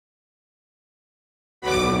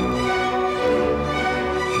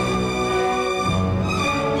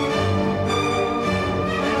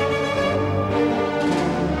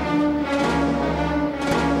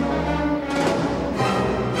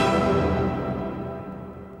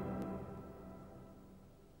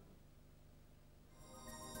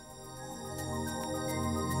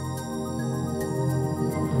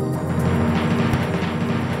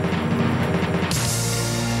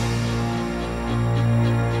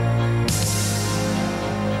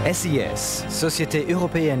SES, Société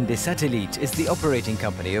Européenne des Satellites, is the operating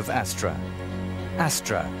company of Astra.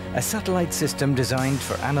 Astra, a satellite system designed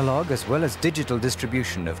for analog as well as digital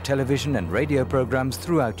distribution of television and radio programs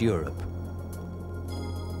throughout Europe.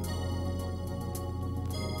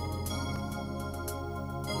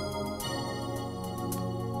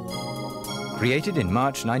 Created in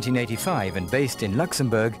March 1985 and based in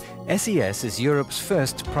Luxembourg, SES is Europe's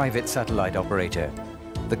first private satellite operator.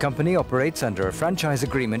 The company operates under a franchise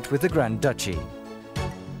agreement with the Grand Duchy.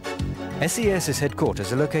 SES's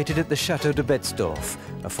headquarters are located at the Château de Betzdorf,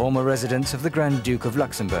 a former residence of the Grand Duke of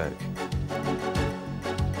Luxembourg.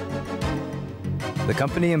 The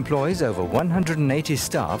company employs over 180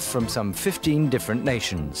 staff from some 15 different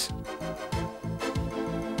nations.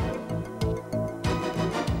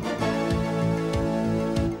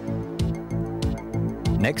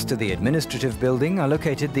 Next to the administrative building are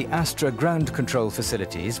located the Astra ground control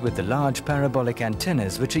facilities with the large parabolic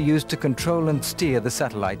antennas which are used to control and steer the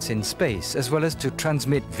satellites in space, as well as to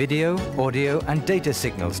transmit video, audio and data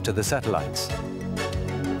signals to the satellites.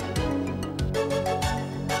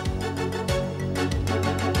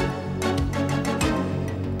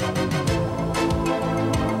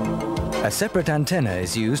 A separate antenna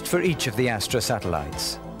is used for each of the Astra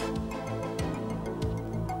satellites.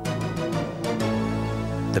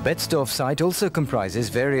 The Betzdorf site also comprises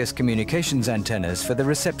various communications antennas for the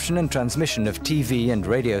reception and transmission of TV and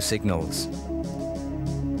radio signals.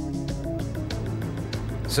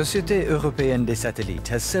 Société Européenne des Satellites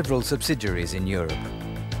has several subsidiaries in Europe.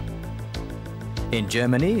 In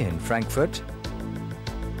Germany, in Frankfurt.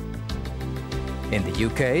 In the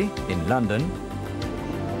UK, in London.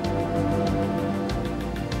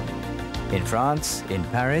 In France, in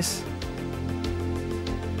Paris.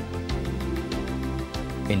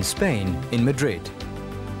 In Spain, in Madrid.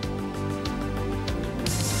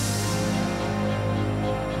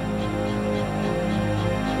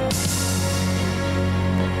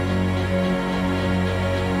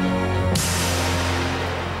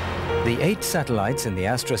 The 8 satellites in the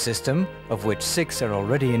Astra system, of which 6 are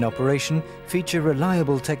already in operation, feature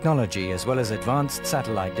reliable technology as well as advanced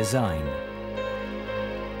satellite design.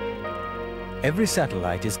 Every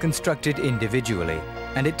satellite is constructed individually,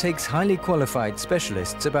 and it takes highly qualified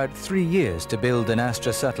specialists about 3 years to build an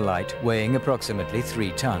Astra satellite weighing approximately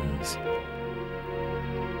 3 tons.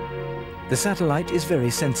 The satellite is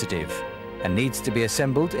very sensitive and needs to be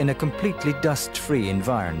assembled in a completely dust-free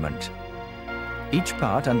environment. Each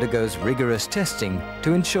part undergoes rigorous testing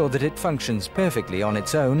to ensure that it functions perfectly on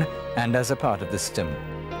its own and as a part of the system.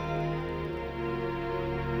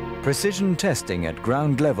 Precision testing at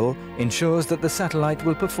ground level ensures that the satellite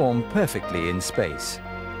will perform perfectly in space.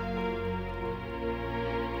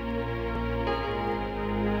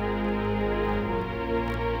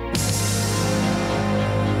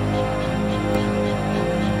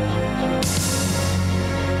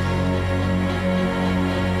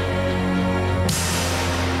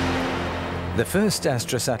 The first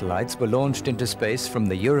Astra satellites were launched into space from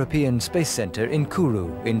the European Space Centre in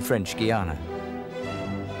Kourou in French Guiana.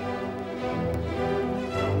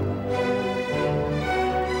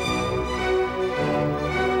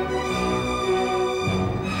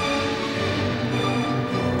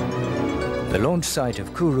 The launch site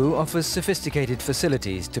of Kourou offers sophisticated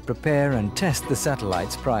facilities to prepare and test the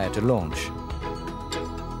satellites prior to launch.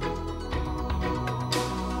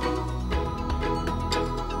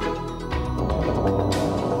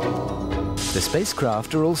 The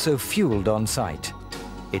spacecraft are also fueled on site.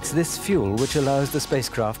 It's this fuel which allows the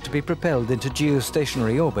spacecraft to be propelled into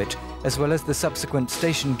geostationary orbit, as well as the subsequent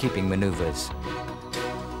station-keeping maneuvers.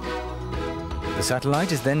 The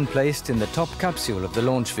satellite is then placed in the top capsule of the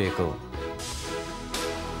launch vehicle.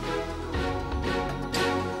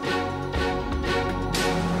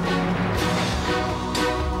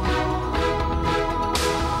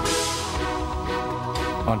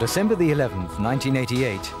 On December the 11th,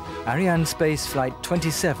 1988, Ariane Space Flight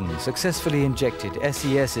 27 successfully injected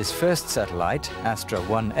SES's first satellite, Astra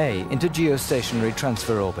 1A, into geostationary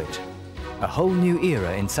transfer orbit. A whole new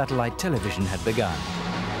era in satellite television had begun.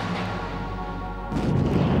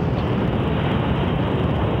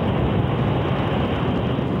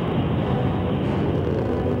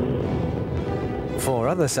 Four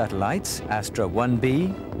other satellites, Astra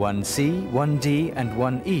 1B, 1C, 1D and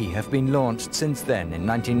 1E, have been launched since then in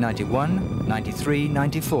 1991, 93,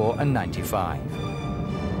 94 and 95.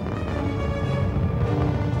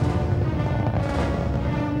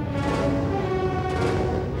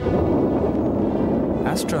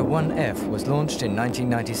 Astra 1F was launched in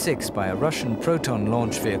 1996 by a Russian Proton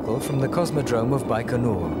launch vehicle from the cosmodrome of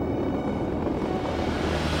Baikonur.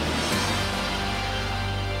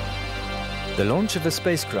 The launch of a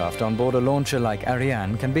spacecraft on board a launcher like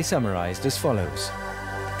Ariane can be summarized as follows.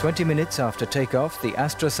 20 minutes after takeoff, the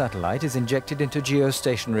Astra satellite is injected into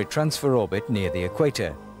geostationary transfer orbit near the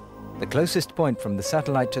equator. The closest point from the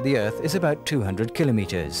satellite to the Earth is about 200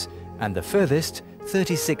 kilometers, and the furthest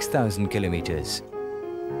 36,000 kilometers.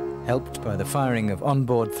 Helped by the firing of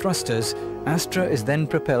onboard thrusters, Astra is then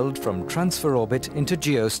propelled from transfer orbit into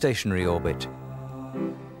geostationary orbit.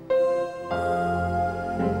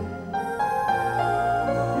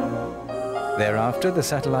 Thereafter, the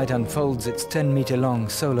satellite unfolds its 10-meter-long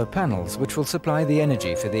solar panels, which will supply the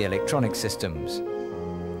energy for the electronic systems.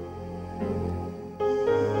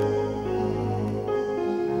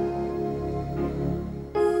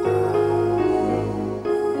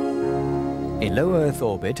 In low Earth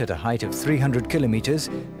orbit at a height of 300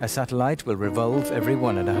 kilometers, a satellite will revolve every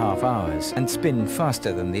 1.5 hours and spin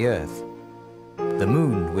faster than the Earth. The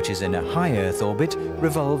Moon, which is in a high Earth orbit,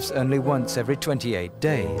 revolves only once every 28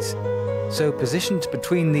 days. So positioned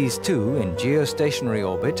between these two in geostationary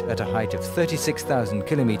orbit at a height of 36,000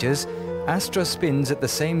 kilometers, Astra spins at the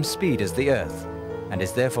same speed as the Earth and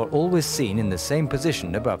is therefore always seen in the same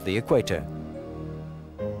position above the equator.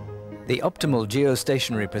 The optimal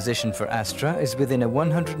geostationary position for Astra is within a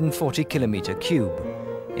 140-kilometer cube.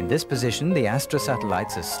 In this position, the Astra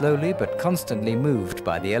satellites are slowly but constantly moved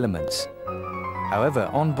by the elements. However,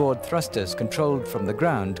 onboard thrusters controlled from the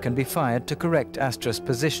ground can be fired to correct Astra's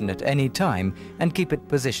position at any time and keep it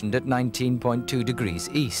positioned at 19.2 degrees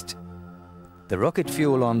east. The rocket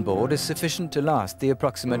fuel on board is sufficient to last the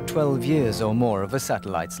approximate 12 years or more of a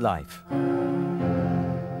satellite's life.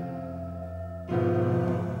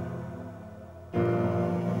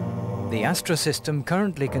 The Astra system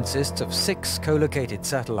currently consists of 6 co-located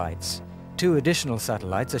satellites. 2 additional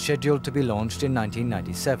satellites are scheduled to be launched in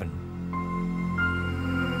 1997.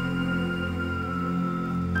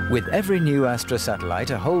 With every new Astra satellite,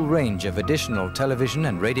 a whole range of additional television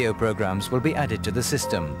and radio programs will be added to the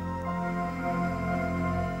system.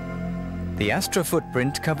 The Astra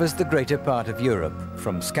footprint covers the greater part of Europe,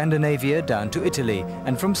 from Scandinavia down to Italy,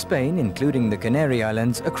 and from Spain, including the Canary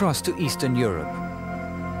Islands, across to Eastern Europe.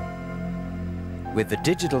 With the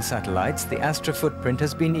digital satellites, the Astra footprint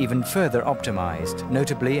has been even further optimized,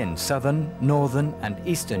 notably in Southern, Northern and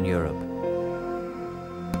Eastern Europe.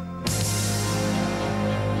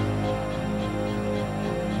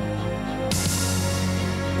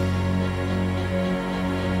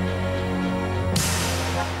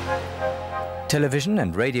 Television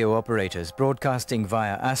and radio operators broadcasting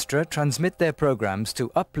via Astra transmit their programs to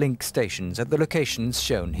uplink stations at the locations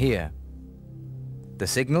shown here. The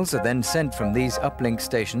signals are then sent from these uplink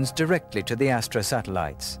stations directly to the Astra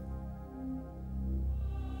satellites.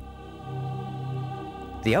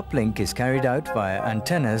 The uplink is carried out via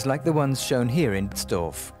antennas like the ones shown here in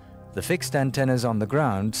Betzdorf. The fixed antennas on the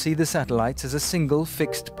ground see the satellites as a single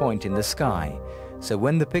fixed point in the sky. So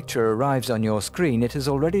when the picture arrives on your screen, it has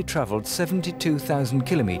already traveled 72,000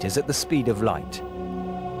 kilometers at the speed of light.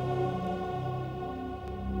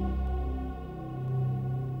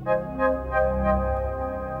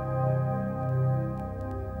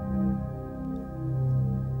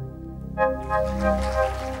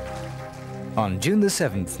 On June the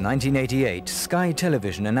 7th, 1988, Sky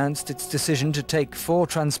Television announced its decision to take 4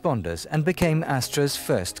 transponders and became Astra's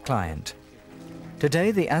first client.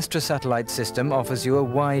 Today, the Astra satellite system offers you a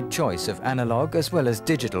wide choice of analog as well as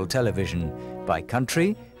digital television, by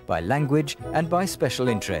country, by language and by special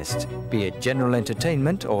interest, be it general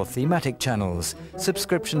entertainment or thematic channels,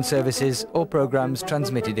 subscription services or programs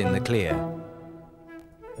transmitted in the clear.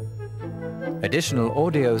 Additional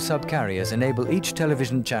audio subcarriers enable each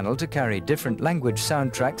television channel to carry different language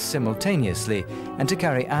soundtracks simultaneously and to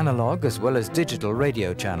carry analog as well as digital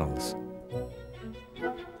radio channels.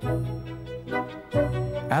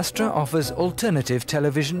 Astra offers alternative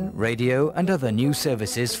television, radio and other new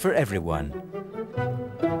services for everyone.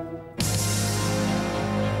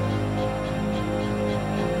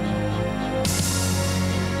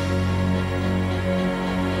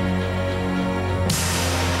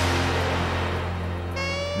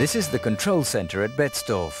 This is the control center at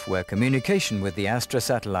Betzdorf, where communication with the Astra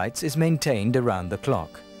satellites is maintained around the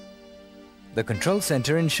clock. The control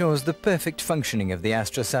center ensures the perfect functioning of the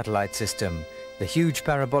Astra satellite system. The huge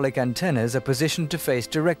parabolic antennas are positioned to face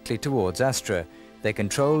directly towards Astra. They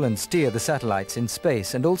control and steer the satellites in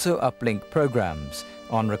space and also uplink programs.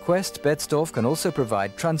 On request, Betzdorf can also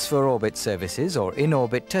provide transfer orbit services or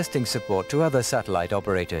in-orbit testing support to other satellite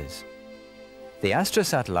operators. The Astra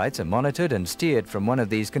satellites are monitored and steered from one of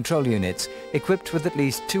these control units, equipped with at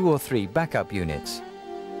least 2 or 3 backup units.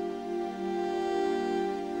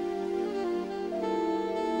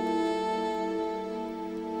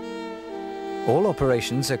 All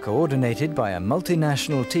operations are coordinated by a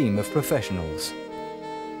multinational team of professionals.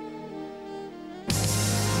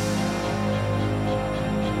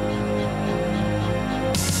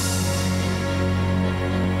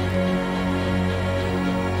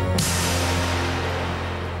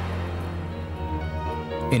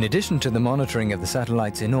 In addition to the monitoring of the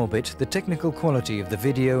satellites in orbit, the technical quality of the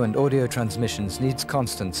video and audio transmissions needs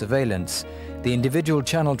constant surveillance. The individual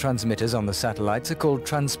channel transmitters on the satellites are called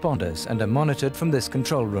transponders and are monitored from this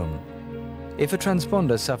control room. If a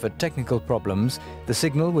transponder suffered technical problems, the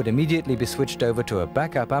signal would immediately be switched over to a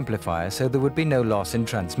backup amplifier so there would be no loss in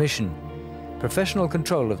transmission. Professional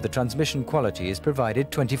control of the transmission quality is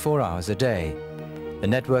provided 24 hours a day. The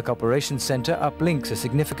Network Operations Center uplinks a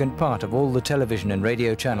significant part of all the television and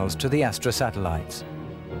radio channels to the Astra satellites.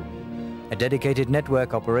 A dedicated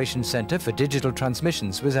Network Operations Center for digital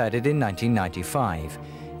transmissions was added in 1995.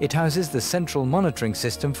 It houses the central monitoring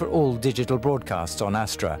system for all digital broadcasts on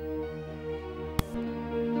Astra.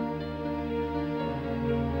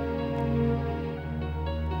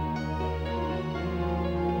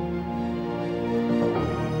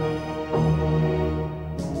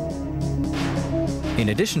 In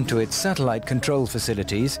addition to its satellite control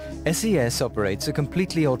facilities, SES operates a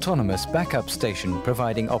completely autonomous backup station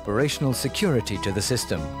providing operational security to the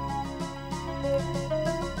system.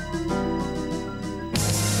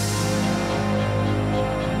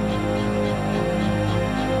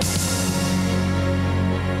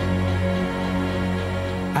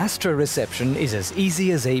 Astra reception is as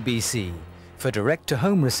easy as ABC. For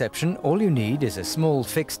direct-to-home reception, all you need is a small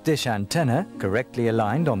fixed dish antenna correctly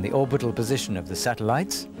aligned on the orbital position of the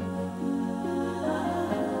satellites,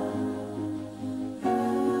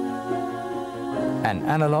 an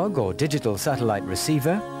analog or digital satellite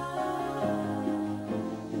receiver,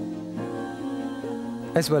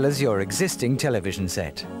 as well as your existing television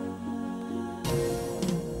set.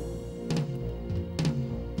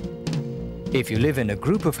 If you live in a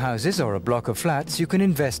group of houses or a block of flats, you can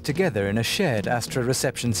invest together in a shared Astra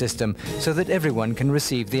reception system so that everyone can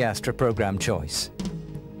receive the Astra program choice.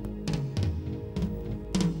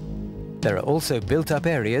 There are also built-up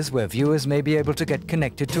areas where viewers may be able to get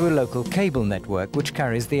connected to a local cable network which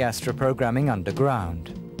carries the Astra programming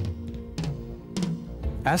underground.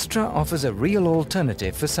 Astra offers a real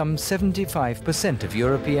alternative for some 75% of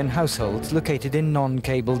European households located in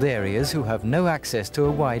non-cabled areas who have no access to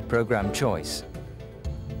a wide program choice.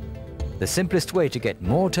 The simplest way to get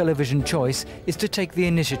more television choice is to take the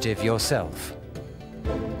initiative yourself.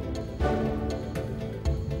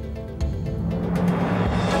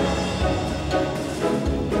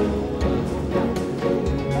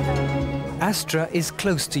 Astra is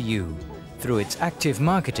close to you. Through its active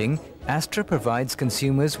marketing, Astra provides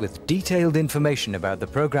consumers with detailed information about the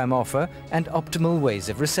program offer and optimal ways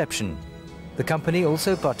of reception. The company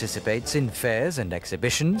also participates in fairs and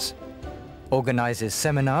exhibitions, organizes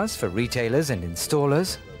seminars for retailers and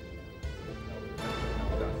installers,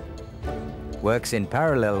 works in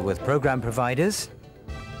parallel with program providers,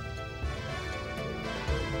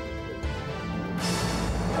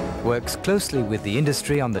 works closely with the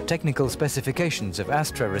industry on the technical specifications of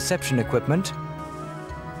Astra reception equipment,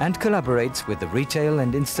 and collaborates with the retail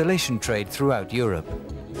and installation trade throughout Europe.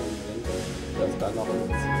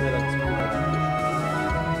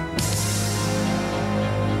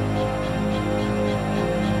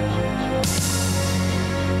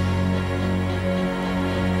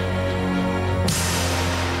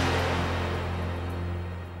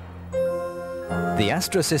 The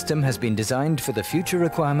Astra system has been designed for the future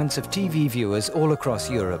requirements of TV viewers all across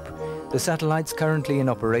Europe. The satellites currently in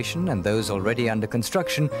operation and those already under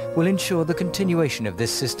construction will ensure the continuation of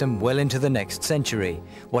this system well into the next century.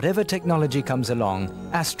 Whatever technology comes along,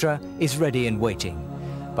 Astra is ready and waiting.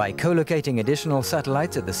 By co-locating additional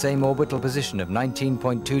satellites at the same orbital position of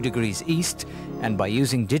 19.2 degrees east and by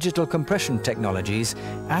using digital compression technologies,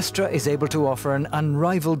 Astra is able to offer an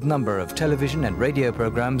unrivaled number of television and radio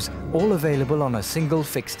programs, all available on a single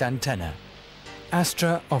fixed antenna.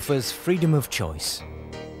 Astra offers freedom of choice.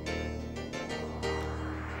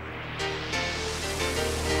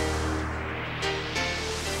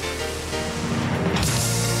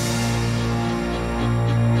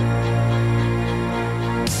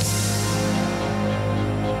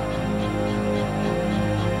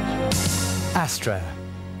 Astra,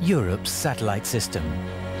 Europe's satellite system.